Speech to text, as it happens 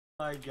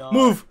my god.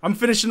 Move! I'm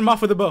finishing him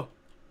off with a bow.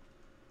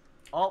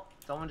 Oh,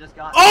 someone just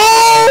got.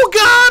 Oh,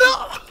 got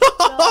him!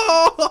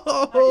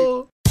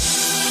 No.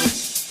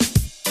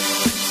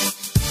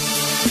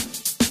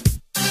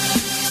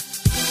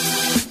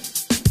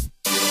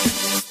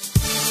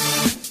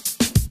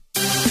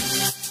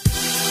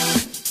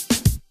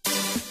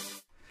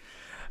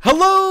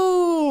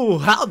 Hello!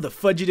 How the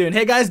fudge you doing?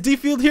 Hey guys,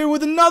 D-Field here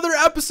with another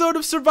episode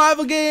of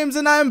Survival Games,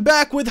 and I am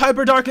back with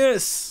Hyper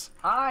Darkness.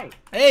 Hi.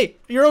 Hey,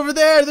 you're over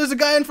there. There's a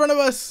guy in front of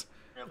us.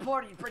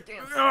 Party, break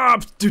dance.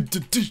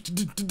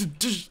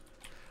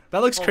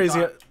 That looks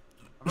crazy. God.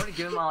 I'm already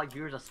giving my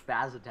viewers a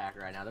spaz attack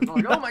right now. They're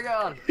like, oh my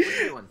god, what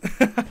are you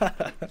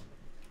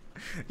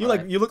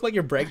doing? You look like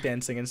you're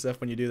breakdancing and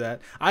stuff when you do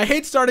that. I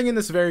hate starting in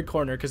this very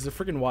corner because the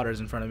freaking water's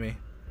in front of me.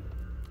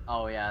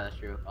 Oh yeah, that's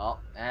true. Oh,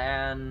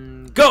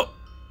 and go!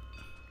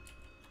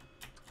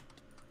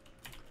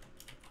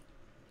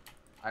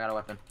 I got a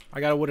weapon.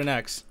 I got a wooden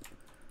axe.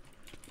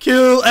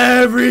 Kill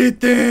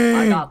everything!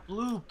 I got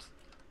blooped.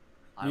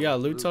 You got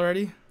loots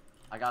already?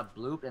 I got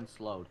blooped and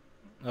slowed.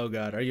 Oh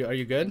god, are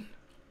you good?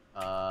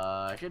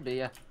 I should be,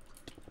 yeah.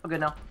 I'm good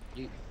now.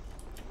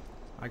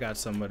 I got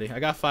somebody. I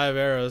got 5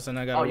 arrows and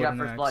I got a wooden axe. Oh, you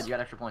got first blood. You got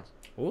extra points.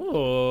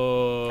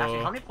 Ooh.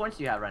 Actually, how many points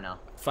do you have right now?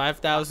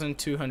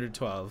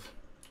 5,212.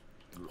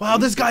 Wow,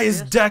 this guy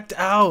is decked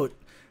out.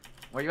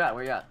 Where you at?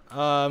 Where you at?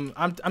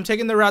 I'm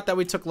taking the route that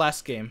we took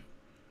last game.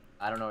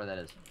 I don't know where that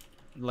is.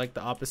 Like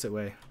the opposite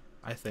way,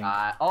 I think.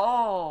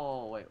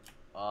 Oh wait.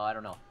 I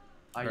don't know.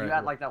 Are you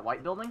at like that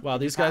white building? Wow,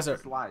 these guys are.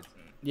 Slides.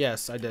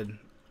 Yes, I did.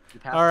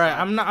 All right,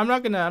 I'm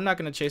not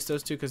gonna chase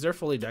those two because they're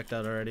fully decked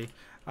out already.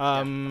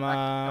 Come back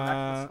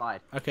to the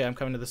slide. Okay, I'm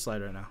coming to the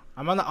slide right now.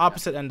 I'm on the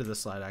opposite end of the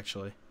slide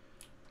actually.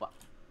 What?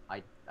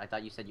 I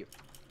thought you said you.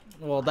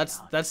 Well, that's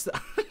the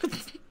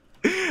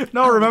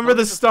No, remember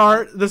the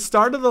start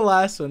of the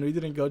last one. We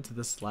didn't go to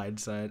the slide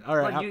side. All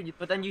right. Well,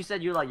 but then you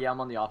said you're like, yeah, I'm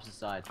on the opposite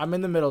side. I'm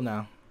in the middle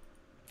now.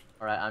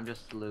 All right, I'm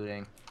just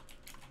looting.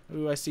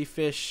 Ooh, I see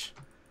fish.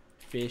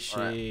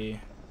 Fishy. Right.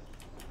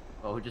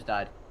 Oh, who just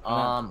died?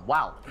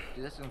 Wow.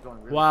 Dude, this is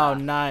going really wow,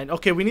 fast. 9.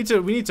 Okay, we need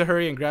to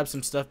hurry and grab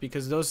some stuff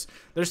because there's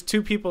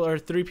 2 people or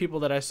 3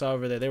 people that I saw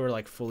over there. They were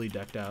like fully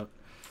decked out.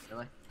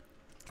 Really?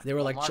 They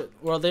were like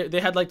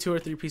they had like 2 or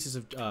 3 pieces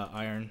of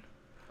iron.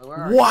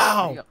 Where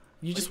wow.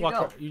 You just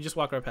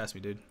walk right past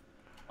me, dude.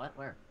 What?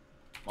 Where?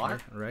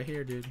 Mark? Right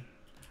here, dude.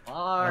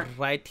 Mark.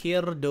 Right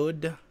here,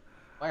 dude.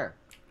 Where?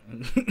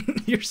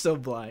 You're so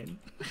blind.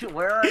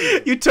 Where are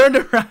you? You turned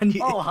around.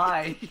 Oh,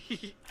 hi.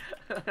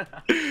 All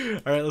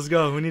right, let's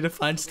go. We need to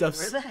find stuff.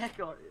 Where the heck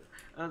are you?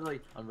 I was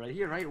like, I'm right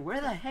here, right? Where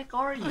the heck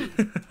are you?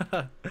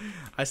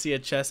 I see a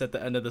chest at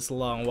the end of this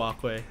long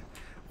walkway.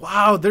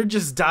 Wow, they're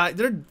just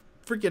They're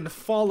freaking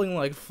falling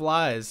like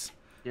flies.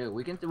 Dude,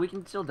 we can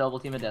still double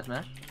team a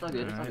deathmatch. It's all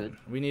good. It's all good.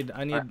 We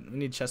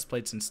need chest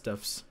plates and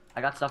stuffs.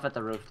 I got stuff at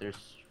the roof. There's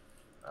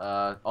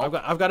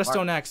I've got a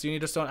stone axe. You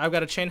need a stone. I've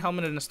got a chain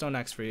helmet and a stone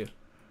axe for you.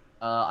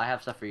 I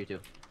have stuff for you too.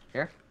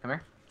 Here, come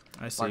here.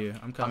 I see you.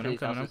 I'm coming.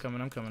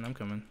 I'm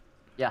coming.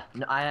 Yeah,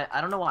 no, I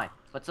don't know why,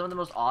 but some of the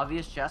most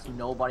obvious chests,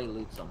 nobody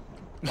loots them.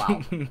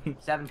 Wow.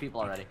 7 people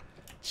already.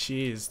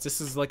 Jeez,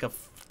 this is like a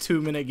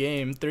 2-minute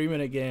game,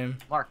 3-minute game.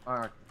 Mark,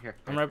 here.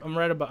 I'm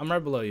right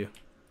below you.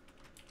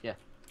 Yeah.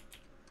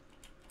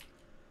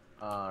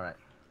 Alright.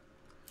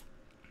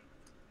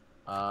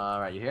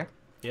 Alright, you here?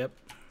 Yep.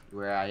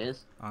 Where I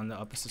is? On the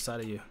opposite side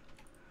of you.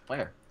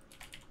 Where?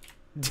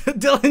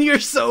 Dylan, you're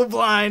so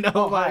blind.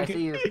 Oh my hi, I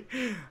see you.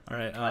 All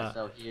right.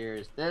 So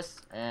here's this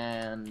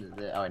and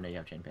the. Oh, I know you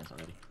have chain pants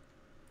already.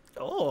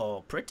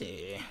 Oh,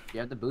 pretty. You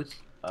have the boots?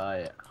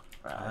 Yeah.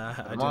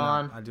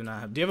 I do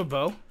not have. Do you have a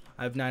bow?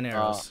 I have 9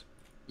 arrows.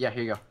 Yeah,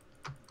 here you go.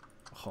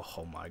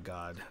 Oh my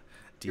God.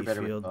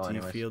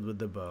 D-Field with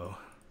the bow.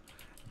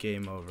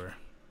 Game over.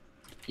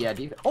 Yeah,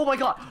 oh my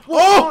God.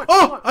 Whoa,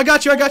 oh! I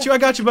got you,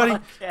 buddy.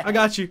 Okay. I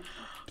got you.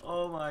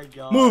 Oh my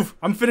God. Move!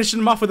 I'm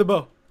finishing him off with a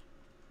bow.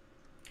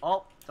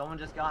 Oh, someone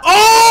just got.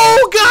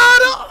 Oh,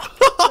 got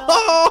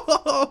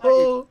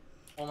him!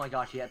 Oh my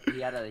gosh, he had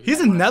He's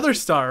a nether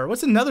star.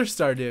 What's a nether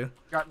star do?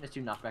 Dropping this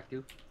 2 knockback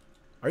too.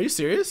 Are you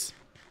serious?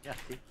 Yeah.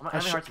 See, how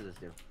many hearts does this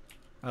do?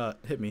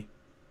 Hit me.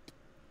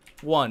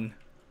 1.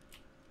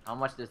 How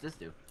much does this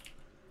do?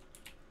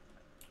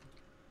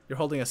 You're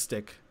holding a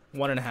stick.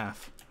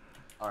 1.5.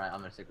 All right, I'm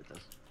gonna stick with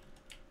this.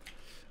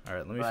 All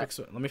right, let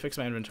me fix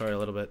my inventory a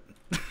little bit.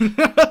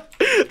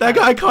 That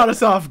guy caught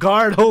us off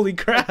guard. Holy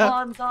crap!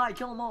 Bonsai,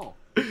 kill them all.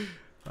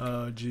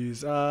 Oh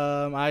jeez.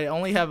 I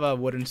only have a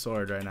wooden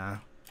sword right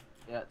now.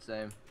 Yeah,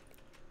 same.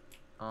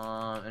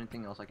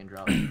 Anything else I can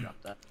drop? Drop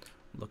that.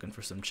 Looking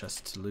for some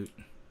chests to loot.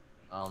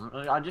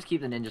 I'll just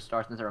keep the ninja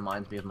star since it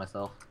reminds me of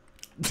myself.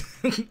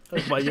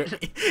 Well,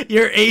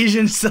 your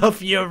Asian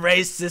self, you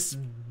racist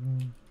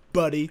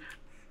buddy.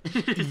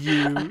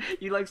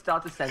 You like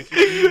start to censor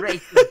me,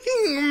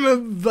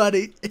 racist.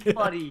 Buddy.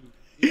 Buddy.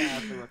 Yeah,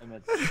 that's what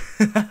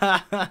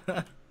I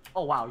meant.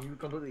 Oh wow, you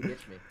completely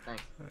ditched me.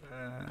 Thanks.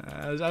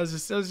 I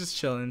was just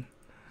chilling.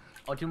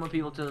 Oh, 2 more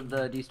people to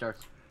the D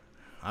starts.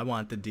 I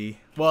want the D.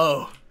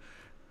 Whoa.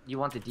 You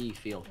want the D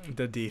field.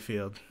 The D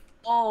field.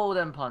 Oh,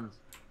 them puns.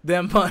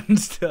 Them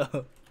puns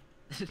still.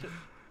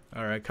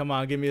 All right, come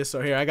on, give me a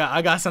sword. Here,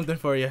 I got something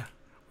for you.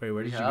 Wait,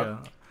 where did you go?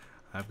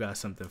 I've got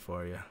something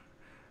for you.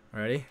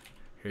 Ready?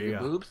 Here you go.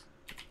 Boobs?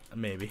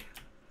 Maybe.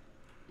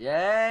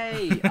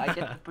 Yay!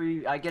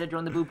 I get to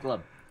join the boob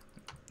club.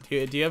 Do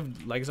you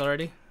have legs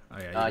already? Oh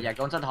yeah. Yeah,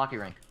 go inside the hockey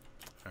rink.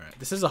 All right.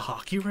 This is a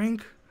hockey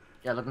rink?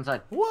 Yeah, look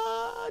inside.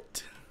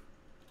 What?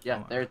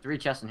 Yeah, there are 3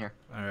 chests in here.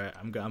 All right,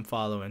 I'm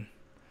following.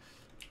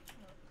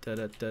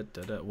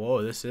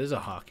 Whoa, this is a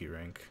hockey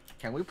rink.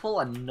 Can we pull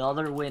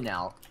another win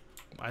out?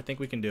 I think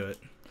we can do it.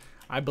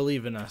 I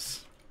believe in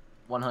us.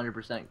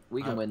 100%.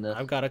 We can win this.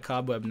 I've got a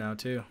cobweb now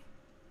too.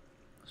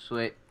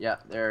 Sweet. Yeah,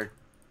 there.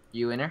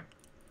 You in here?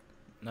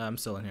 No, I'm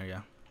still in here.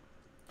 Yeah.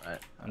 All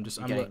right.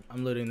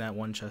 I'm looting that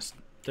one chest.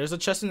 There's a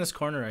chest in this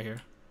corner right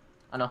here.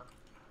 I know.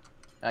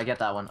 I get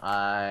that one.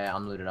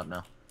 I'm looted up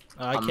now.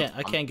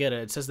 I can't get it.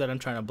 It says that I'm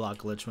trying to block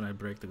glitch when I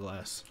break the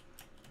glass.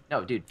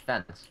 No, dude,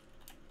 fence.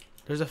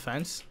 There's a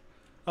fence?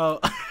 Oh,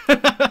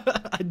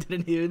 I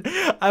didn't even.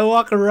 I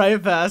walk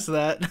right past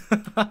that.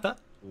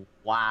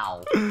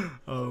 Wow.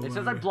 Oh, it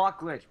says I block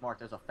glitch. Mark,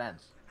 there's a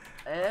fence.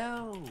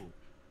 Oh.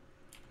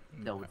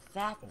 No,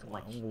 that's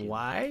what you do.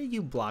 Why are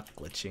you block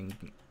glitching?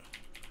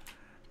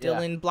 Yeah.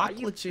 Dylan, block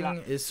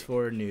glitching is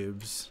for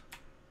noobs.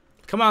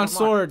 Come on,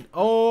 sword.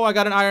 Oh, I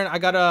got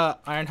a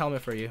iron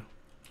helmet for you.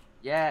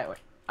 Yeah, wait,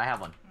 I have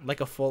one.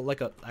 Like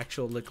a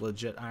actual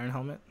legit iron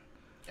helmet.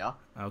 Yeah.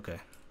 Okay.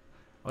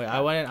 Wait,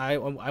 I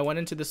went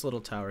into this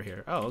little tower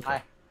here. Oh, okay.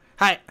 Hi.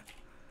 Hi.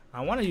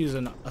 I want to use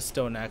a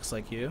stone axe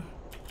like you.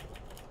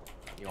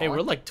 Hey,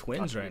 we're like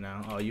twins right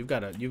now. Oh, you've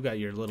got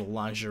your little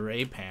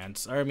lingerie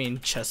pants. Or I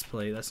mean chest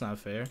plate. That's not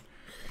fair.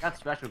 Got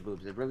special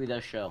boobs. It really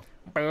does show.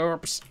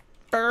 Burps.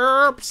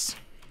 Burps.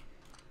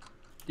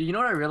 Do you know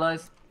what I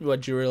realized?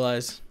 What'd you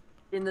realize?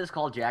 In this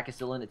call, Jack is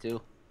still in it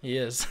too. He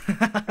is.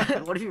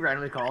 What if he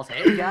randomly calls?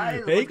 Hey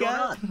guys. Hey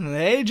guys.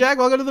 Hey Jack,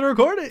 welcome to the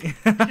recording.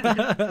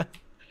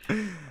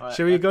 Right,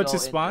 should we go to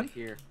spawn?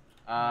 Here.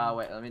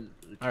 Wait, let me.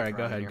 All right,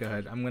 go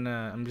ahead.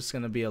 I'm just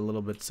gonna be a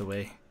little bit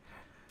away.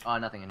 Oh,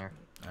 nothing in here.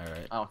 All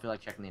right. I don't feel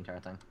like checking the entire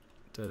thing.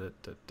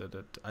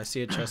 I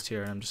see a chest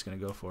here. I'm just gonna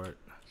go for it.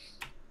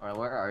 All right,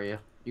 where are you?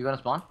 You gonna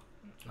spawn?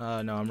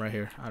 No, I'm right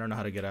here. I don't know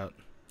how to get out.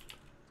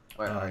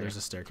 Where are there's you?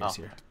 a staircase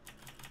here.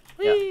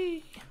 Yeah.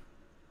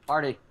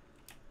 Party.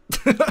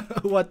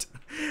 What?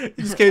 You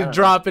just keep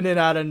dropping it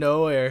out of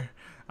nowhere.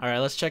 All right,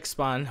 let's check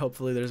spawn.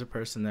 Hopefully there's a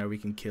person there we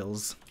can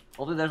kills.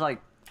 Hopefully there's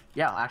like,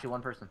 yeah, actually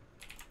one person.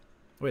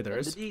 Wait, there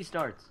is? The D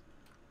starts.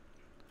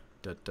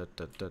 Actually,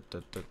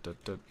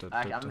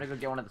 I'm gonna go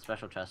get one of the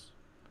special chests.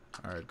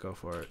 All right, go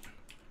for it.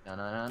 Dun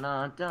dun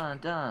dun dun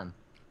dun.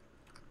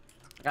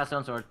 I got a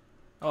stone sword.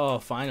 Oh,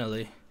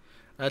 finally.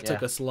 That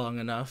took us long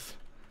enough.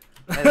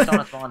 Hey, there's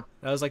someone at spawn.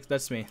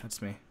 That's me.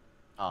 That's me.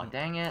 Oh,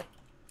 dang it.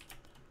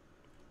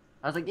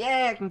 I was like,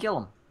 yeah, I can kill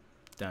him.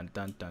 Dun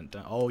dun dun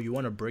dun. Oh, you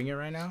want to bring it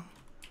right now?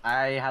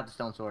 I have the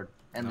stone sword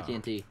and the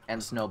TNT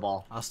and the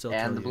snowball. I'll still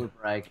and kill the you.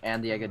 blooper egg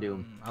and the egg of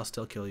doom. I'll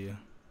still kill you.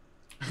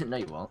 No,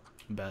 you won't.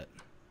 Bet.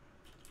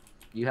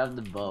 You have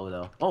the bow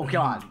though. Oh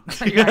god.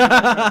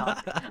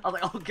 I was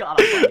like, oh god.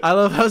 I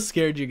love how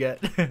scared you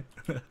get. Dude,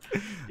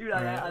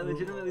 I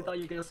legitimately thought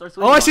you were gonna start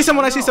swinging. Oh, I see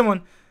someone. I see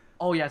someone.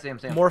 Oh yeah, Sam.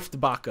 Morphed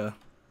Baka.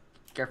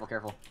 Careful.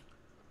 All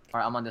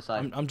right, I'm on this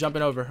side. I'm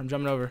jumping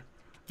over.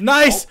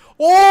 Nice.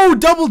 Oh,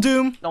 double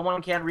doom.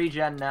 Someone can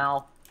regen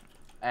now,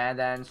 and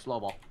then slow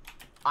ball.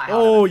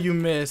 Oh, you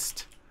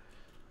missed.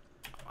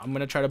 I'm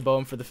gonna try to bow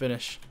him for the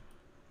finish.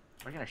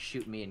 They're gonna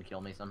shoot me and kill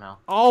me somehow.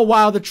 Oh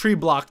wow, the tree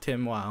blocked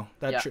him. Wow,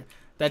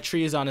 that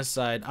tree is on his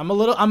side. I'm a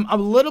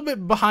little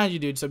bit behind you,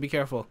 dude. So be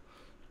careful.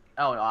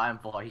 Oh no, I'm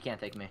full. He can't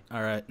take me.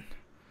 All right.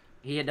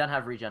 He doesn't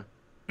have regen.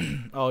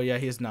 Oh yeah,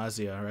 he has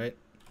nausea, right?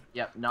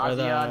 Yep,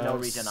 nausea, no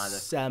regen either.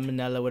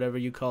 Salmonella, whatever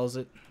you calls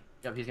it.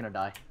 Yep, he's gonna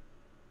die.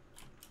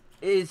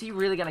 Is he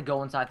really gonna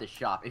go inside the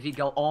shop? If he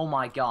go, oh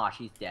my gosh,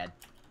 he's dead.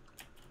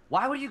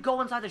 Why would you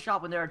go inside the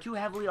shop when there are 2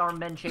 heavily armed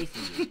men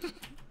chasing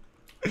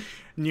you?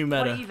 New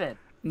meta. What even?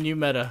 New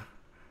meta.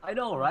 I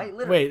know, right?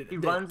 Literally,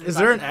 wait, is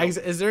there an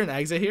exit? Is there an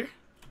exit here?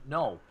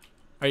 No.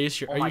 Are you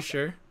sure? Are you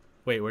sure?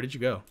 Wait, where did you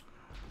go?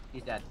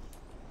 He's dead.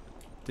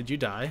 Did you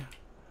die?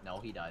 No,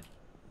 he died.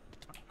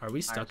 Are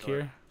we stuck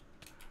here?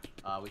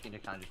 We can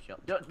just kind of chill.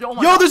 Oh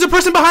my Yo, there's a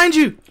person behind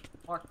you!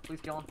 Mark,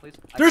 please kill him, please.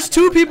 There's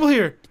 2 people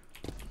here.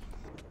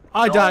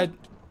 I died.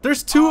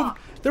 There's 2.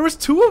 There was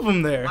 2 of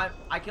them there.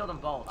 I killed them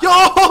both. Yo,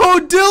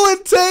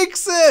 Dylan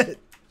takes it!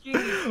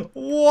 Jeez.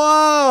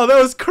 Wow, that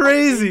was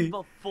crazy.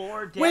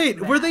 Wait,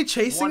 were they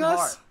chasing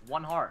us?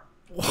 One heart.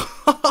 Dude,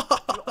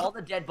 all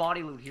the dead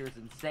body loot here is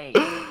insane.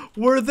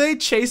 Were they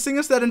chasing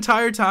us that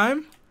entire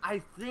time?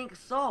 I think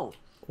so.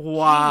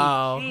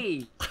 Wow.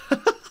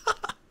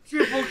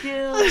 Triple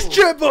kill.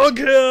 Triple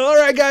kill. All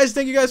right, guys.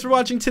 Thank you guys for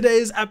watching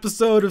today's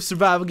episode of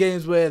Survival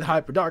Games with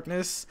Hyper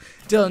Darkness.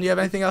 Dylan, you have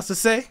anything else to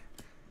say?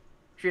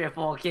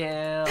 Triple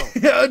kill.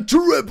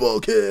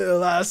 Triple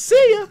kill. I'll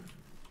see ya.